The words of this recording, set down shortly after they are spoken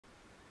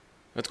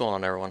What's going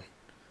on, everyone?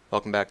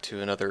 Welcome back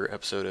to another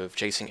episode of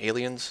Chasing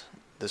Aliens.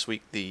 This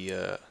week, the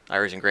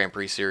iRacing Grand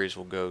Prix Series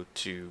will go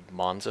to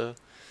Monza.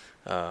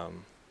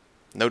 Um,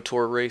 no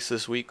tour race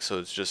this week, so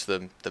it's just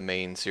the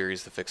main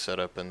series, the fixed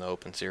setup, and the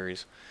open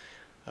series.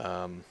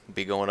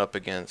 Be going up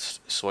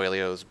against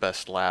Suelio's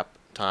best lap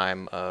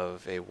time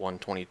of a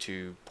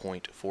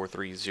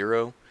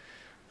 122.430.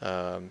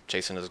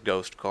 Chasing his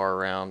ghost car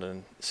around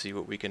and see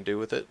what we can do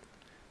with it.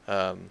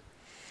 Um,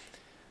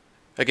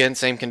 Again,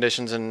 same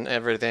conditions and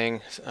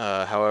everything.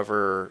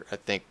 However, I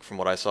think from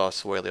what I saw,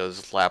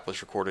 Suelio's lap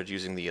was recorded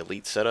using the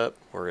Elite setup,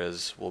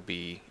 whereas we'll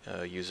be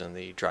using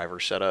the driver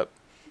setup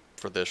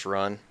for this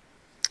run.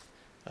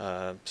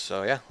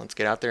 So yeah, let's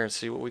get out there and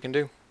see what we can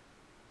do.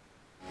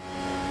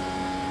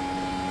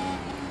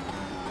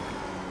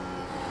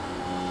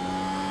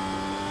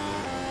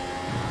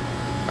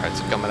 Alright,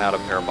 so coming out of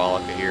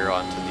Parabolica here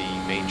onto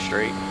the main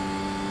straight.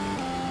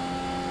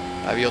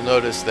 You'll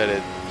notice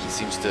that he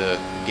seems to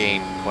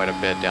gain quite a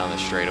bit down the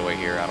straightaway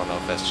here. I don't know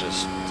if that's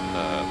just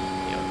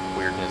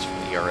weirdness from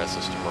the ERS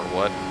system or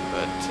what,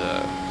 but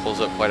close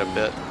up quite a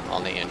bit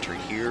on the entry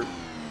here.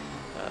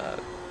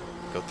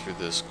 Go through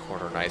this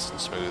corner nice and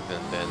smooth,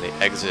 and then the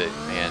exit,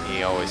 man,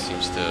 he always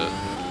seems to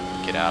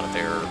get out of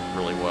there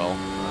really well.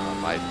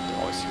 I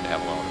always seem to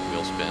have a lot of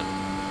wheel spin.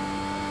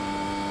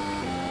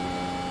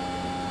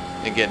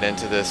 And getting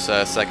into this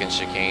second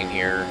chicane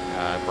here,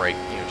 brake,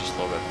 just a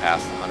little bit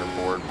past the 100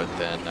 board, but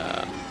then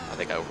I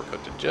think I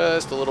overcooked it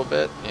just a little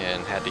bit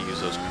and had to use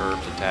those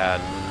curbs a tad,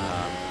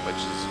 which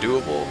is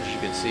doable, as you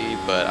can see,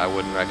 but I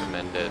wouldn't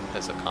recommend it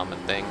as a common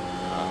thing.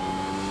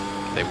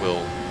 They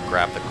will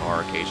grab the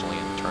car occasionally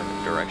and turn in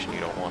the direction you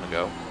don't want to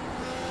go.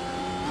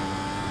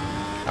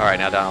 Alright,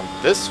 now down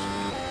this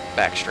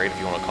back straight, if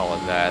you want to call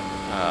it that,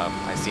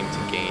 I seem to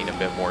gain a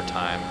bit more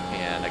time,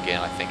 and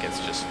again, I think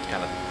it's just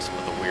kind of some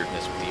of the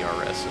weirdness with the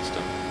RS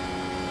system.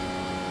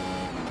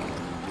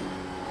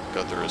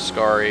 Go through a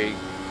Ascari,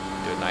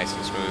 do it nice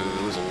and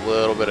smooth, lose a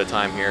little bit of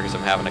time here because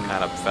I'm having to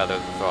kind of feather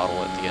the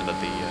throttle at the end of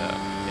the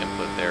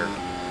input there,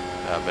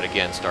 but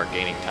again, start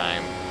gaining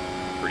time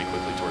pretty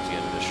quickly towards the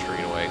end of this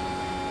straightaway.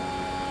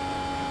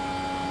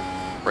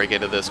 Break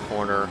into this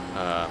corner,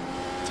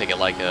 take it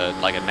like a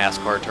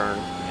NASCAR turn,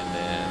 and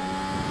then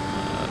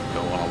go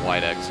on a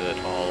wide exit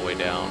all the way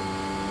down.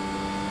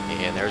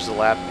 And there's the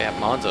lap at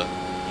Monza,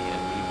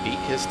 and we beat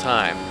his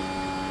time.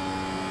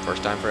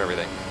 First time for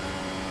everything.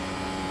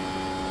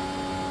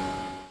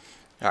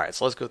 Alright,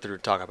 so let's go through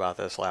and talk about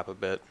this lap a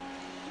bit.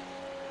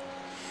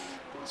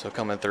 So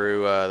coming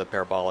through the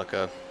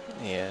Parabolica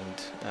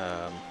and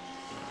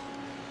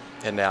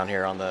heading down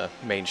here on the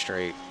main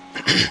straight,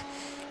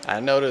 I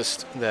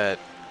noticed that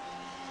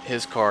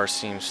his car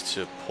seems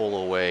to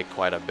pull away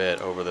quite a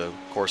bit over the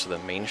course of the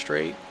main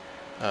straight.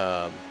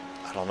 I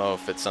don't know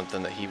if it's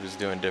something that he was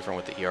doing different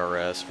with the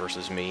ERS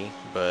versus me,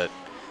 but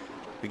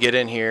we get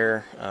in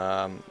here.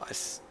 I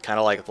kind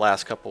of like the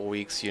last couple of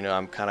weeks,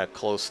 I'm kind of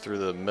close through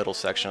the middle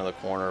section of the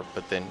corner,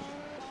 but then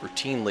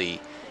routinely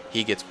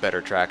he gets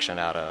better traction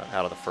out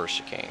of the first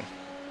chicane.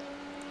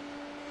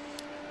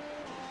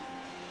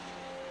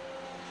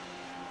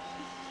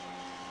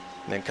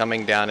 And then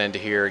coming down into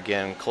here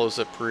again, close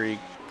up pretty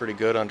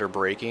good under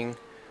braking.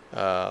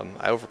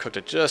 I overcooked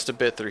it just a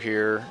bit through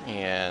here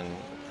and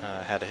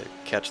had to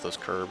catch those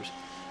curbs.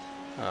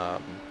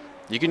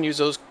 You can use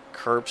those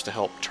curbs to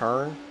help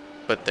turn,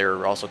 but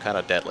they're also kind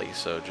of deadly,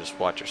 so just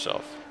watch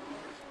yourself.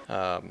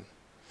 Let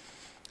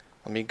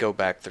me go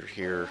back through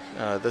here.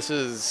 This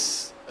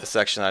is a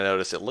section I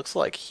noticed. It looks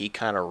like he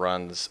kind of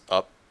runs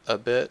up a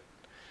bit,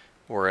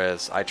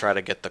 whereas I try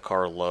to get the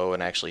car low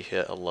and actually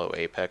hit a low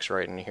apex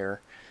right in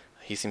here.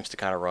 He seems to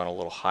kind of run a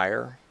little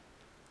higher.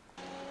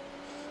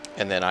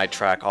 And then I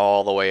track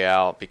all the way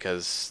out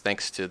because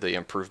thanks to the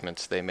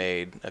improvements they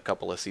made a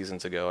couple of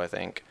seasons ago, I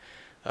think,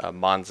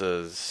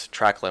 Monza's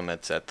track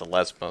limits at the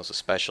Lesmos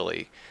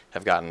especially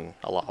have gotten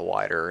a lot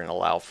wider and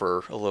allow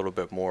for a little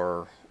bit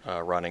more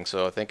running.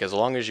 So I think as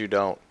long as you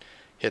don't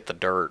hit the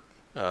dirt,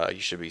 you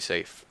should be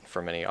safe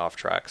from any off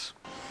tracks.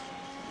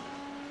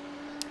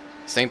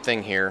 Same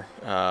thing here.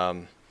 A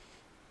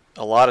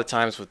lot of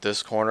times with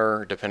this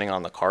corner, depending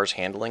on the car's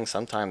handling,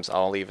 sometimes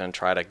I'll even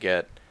try to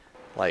get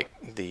like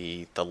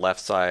the left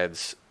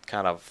sides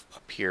kind of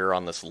appear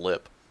on this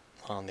lip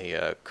on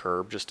the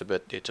curb just a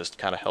bit. It just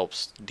kind of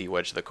helps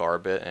de-wedge the car a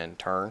bit and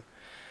turn.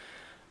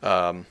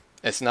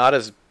 It's not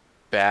as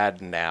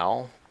bad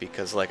now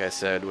because, like I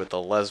said, with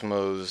the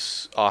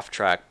Lesmos off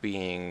track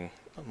being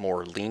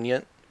more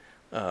lenient,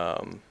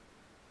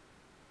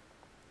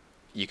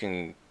 you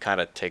can kind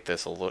of take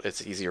this a little.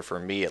 It's easier for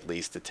me at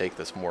least to take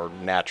this more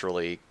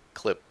naturally,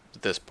 clip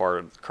this part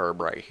of the curb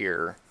right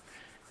here,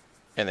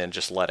 and then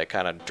just let it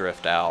kind of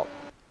drift out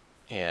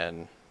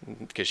and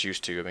get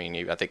used to. I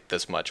mean, I think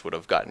this much would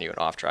have gotten you an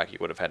off track. You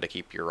would have had to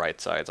keep your right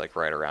sides like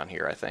right around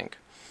here, I think.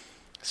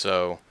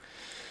 So,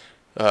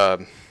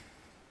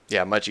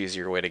 yeah, much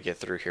easier way to get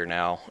through here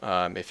now.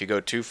 If you go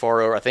too far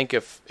over, I think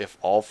if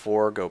all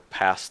four go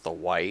past the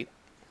white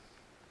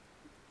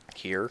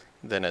here,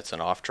 then it's an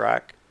off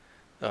track,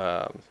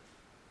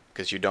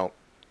 because you don't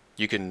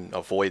you can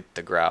avoid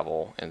the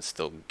gravel and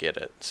still get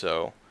it.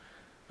 So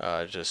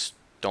just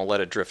don't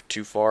let it drift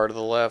too far to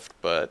the left,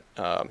 but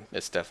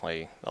it's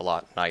definitely a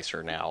lot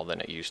nicer now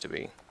than it used to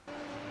be.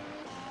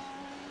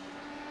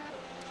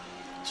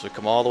 So we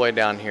come all the way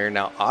down here.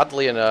 Now,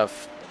 oddly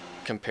enough,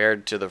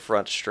 compared to the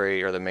front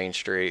straight or the main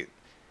straight,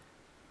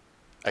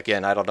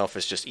 again, I don't know if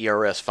it's just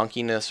ERS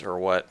funkiness or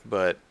what,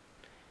 but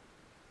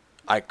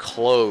I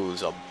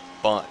close a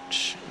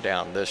bunch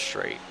down this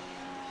straight.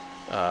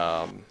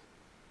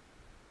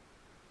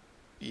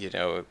 You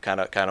know,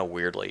 kind of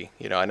weirdly.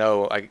 You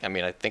know, I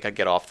mean, I think I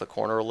get off the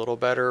corner a little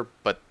better,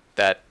 but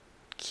that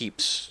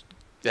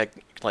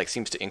like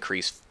seems to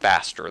increase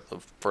faster the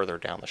further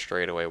down the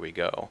straightaway we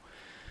go.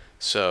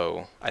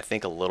 So I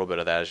think a little bit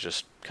of that is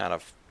just kind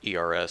of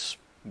ERS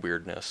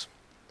weirdness.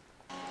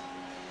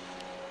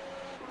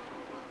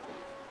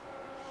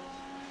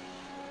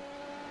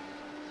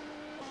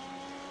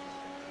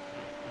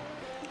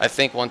 I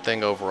think one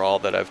thing overall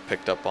that I've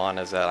picked up on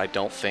is that I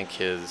don't think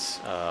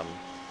I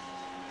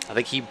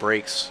think he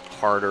brakes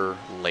harder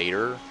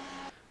later,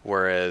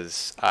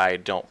 whereas I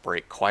don't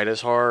brake quite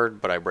as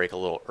hard, but I brake a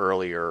little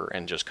earlier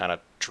and just kind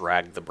of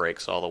drag the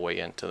brakes all the way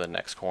into the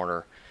next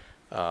corner.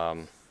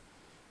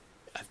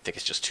 I think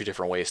it's just two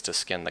different ways to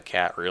skin the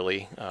cat,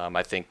 really.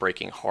 I think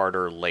braking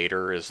harder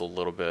later is a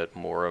little bit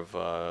more of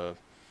a...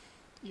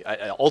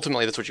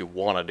 ultimately, that's what you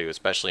want to do,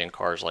 especially in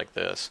cars like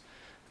this.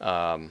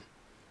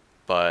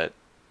 But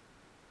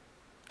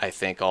I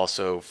think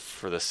also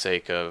for the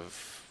sake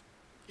of...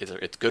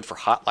 It's good for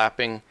hot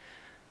lapping.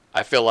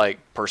 I feel like,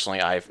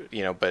 personally,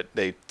 but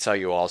they tell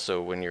you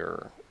also when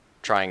you're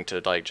trying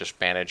to, like, just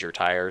manage your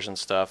tires and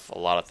stuff, a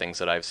lot of things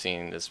that I've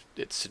seen is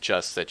it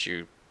suggests that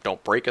you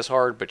don't brake as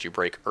hard, but you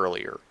brake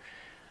earlier.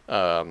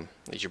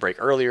 You brake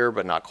earlier,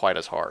 but not quite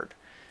as hard.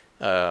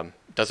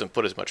 Doesn't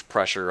put as much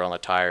pressure on the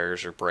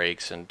tires or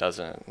brakes, and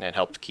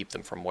helps keep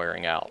them from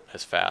wearing out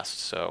as fast.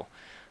 So,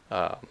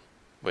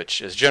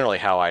 which is generally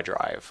how I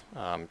drive.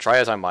 Try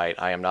as I might,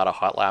 I am not a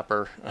hot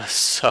lapper,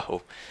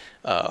 so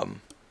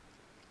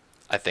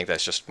I think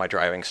that's just my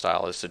driving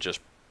style, is to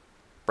just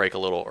brake a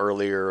little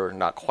earlier,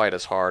 not quite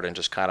as hard, and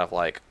just kind of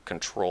like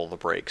control the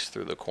brakes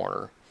through the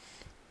corner.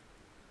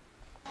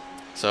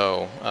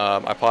 So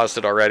I paused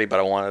it already, but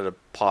I wanted to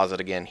pause it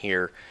again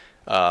here.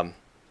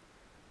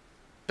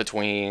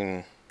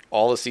 Between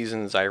all the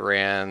seasons I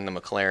ran the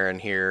McLaren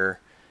here,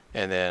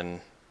 and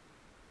then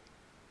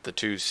the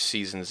 2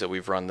 seasons that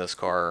we've run this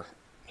car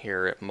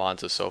here at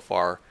Monza so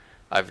far,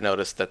 I've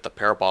noticed that the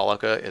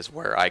Parabolica is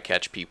where I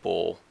catch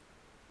people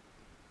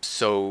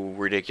so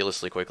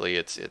ridiculously quickly.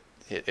 It's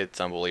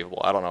unbelievable.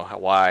 I don't know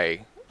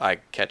why I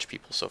catch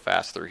people so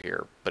fast through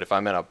here, but if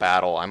I'm in a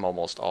battle, I'm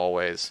almost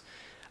always...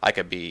 I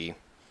could be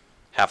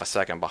half a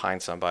second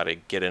behind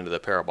somebody, get into the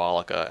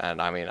Parabolica, and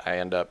I mean, I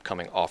end up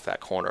coming off that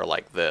corner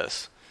like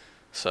this.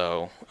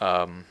 So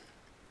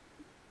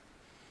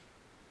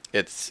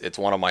it's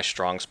one of my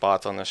strong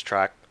spots on this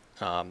track.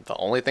 The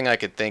only thing I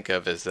could think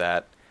of is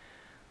that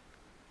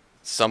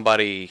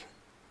somebody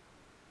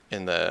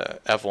in the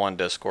F1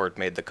 Discord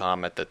made the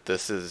comment that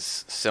this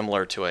is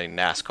similar to a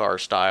NASCAR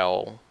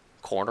style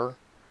corner,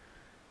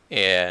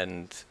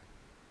 and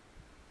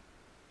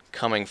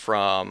coming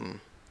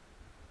from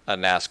a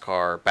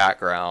NASCAR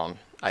background,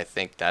 I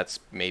think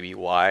that's maybe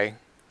why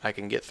I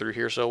can get through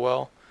here so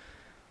well.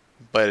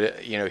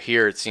 But you know,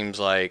 here it seems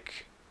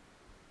like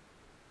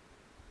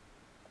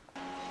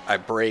I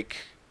brake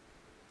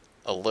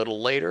a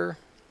little later,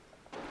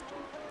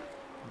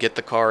 get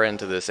the car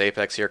into this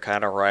apex here,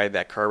 kind of ride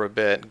that curb a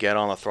bit, get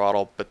on the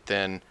throttle, but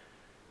then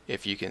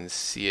if you can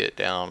see it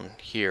down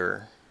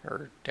here,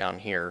 or down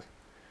here,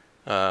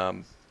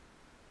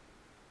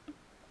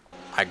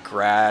 I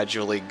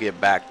gradually get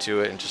back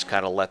to it and just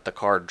kind of let the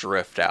car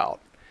drift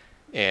out.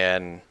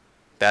 And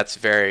that's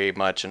very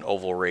much an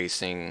oval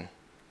racing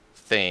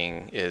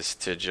thing, is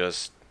to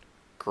just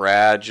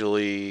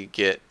gradually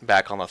get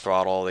back on the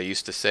throttle. They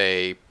used to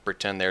say,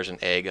 pretend there's an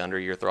egg under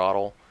your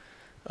throttle,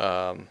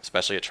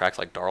 especially at tracks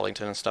like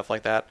Darlington and stuff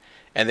like that.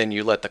 And then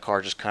you let the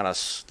car just kind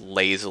of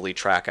lazily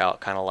track out,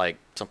 kind of like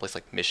someplace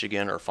like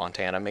Michigan or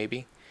Fontana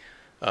maybe.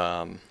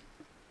 And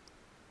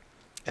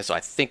so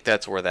I think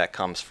that's where that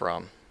comes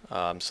from.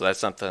 So that's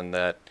something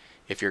that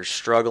if you're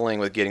struggling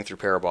with getting through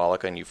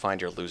Parabolica and you find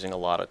you're losing a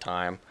lot of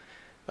time,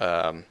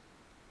 go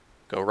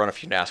run a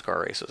few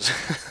NASCAR races.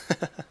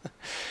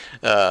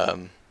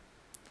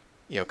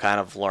 You know, kind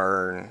of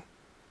learn.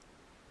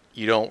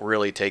 You don't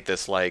really take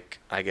this like,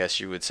 I guess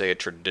you would say, a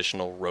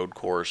traditional road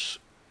course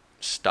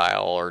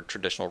style or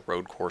traditional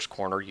road course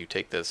corner. You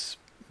take this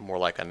more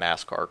like a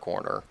NASCAR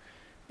corner,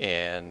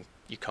 and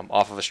you come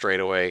off of a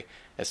straightaway.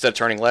 Instead of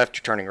turning left,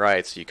 you're turning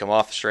right. So you come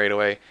off the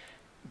straightaway,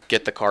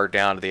 get the car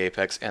down to the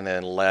apex, and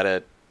then let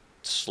it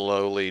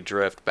slowly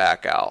drift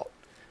back out.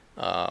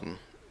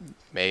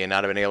 May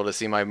not have been able to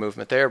see my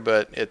movement there,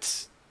 but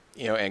it's,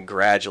 you know, and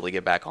gradually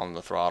get back on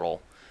the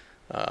throttle.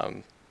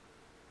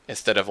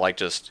 Instead of like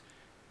just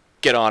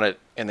get on it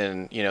and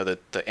then, you know, the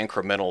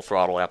incremental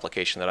throttle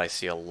application that I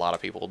see a lot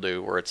of people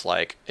do, where it's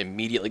like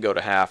immediately go to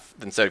half,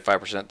 then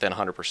 75%, then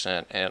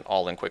 100%, and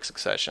all in quick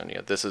succession. You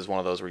know, this is one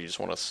of those where you just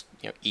want to,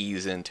 you know,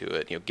 ease into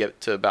it. You know, get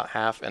to about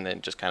half, and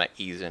then just kind of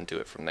ease into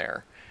it from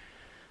there.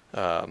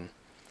 And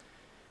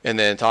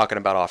then talking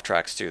about off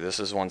tracks too, this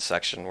is one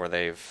section where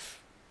they've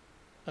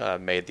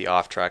made the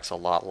off tracks a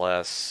lot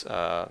less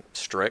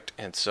strict,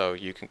 and so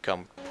you can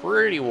come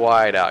pretty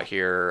wide out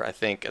here. I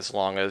think as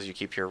long as you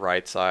keep your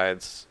right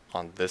sides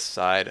on this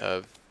side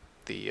of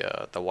the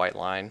white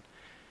line,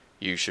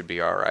 you should be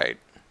all right.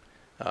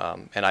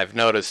 And I've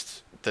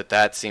noticed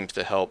that seems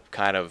to help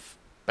kind of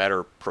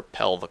better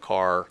propel the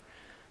car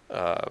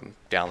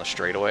down the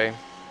straightaway,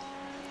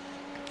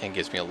 and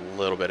gives me a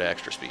little bit of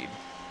extra speed.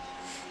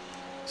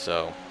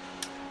 So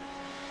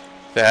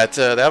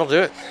that'll do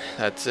it.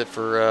 That's it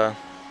for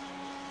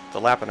the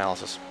lap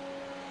analysis.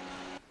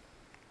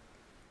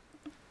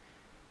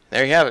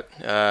 There you have it.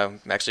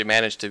 Actually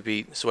managed to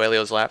beat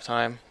Suelio's lap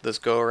time this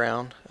go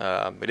around.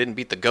 We didn't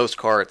beat the Ghost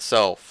car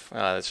itself.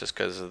 That's just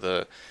because of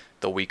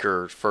the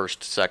weaker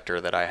first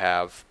sector that I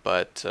have.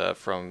 But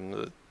from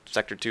the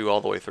sector 2 all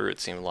the way through,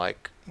 it seemed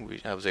like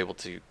I was able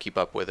to keep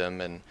up with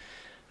him, and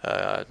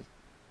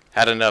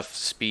had enough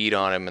speed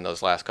on him in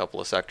those last couple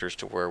of sectors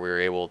to where we were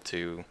able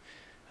to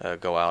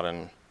go out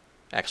and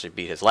actually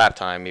beat his lap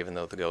time, even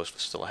though the Ghost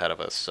was still ahead of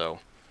us. So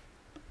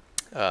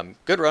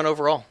good run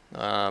overall.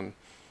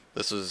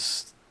 This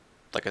is,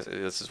 like I said,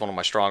 this is one of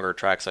my stronger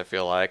tracks. I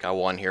feel like I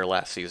won here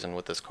last season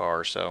with this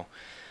car, so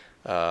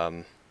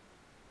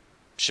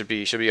should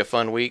be a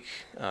fun week.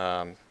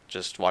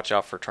 Just watch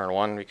out for turn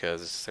 1,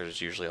 because there's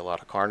usually a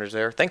lot of carnage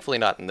there. Thankfully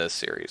not in this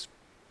series,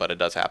 but it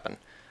does happen.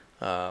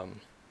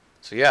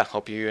 So yeah,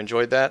 hope you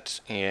enjoyed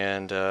that,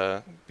 and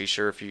be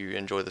sure, if you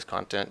enjoy this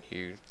content,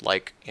 you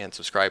like and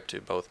subscribe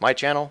to both my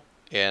channel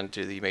and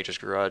to the Majors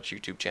Garage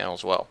YouTube channel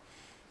as well.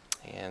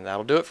 And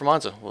that'll do it for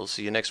Monza. We'll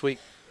see you next week.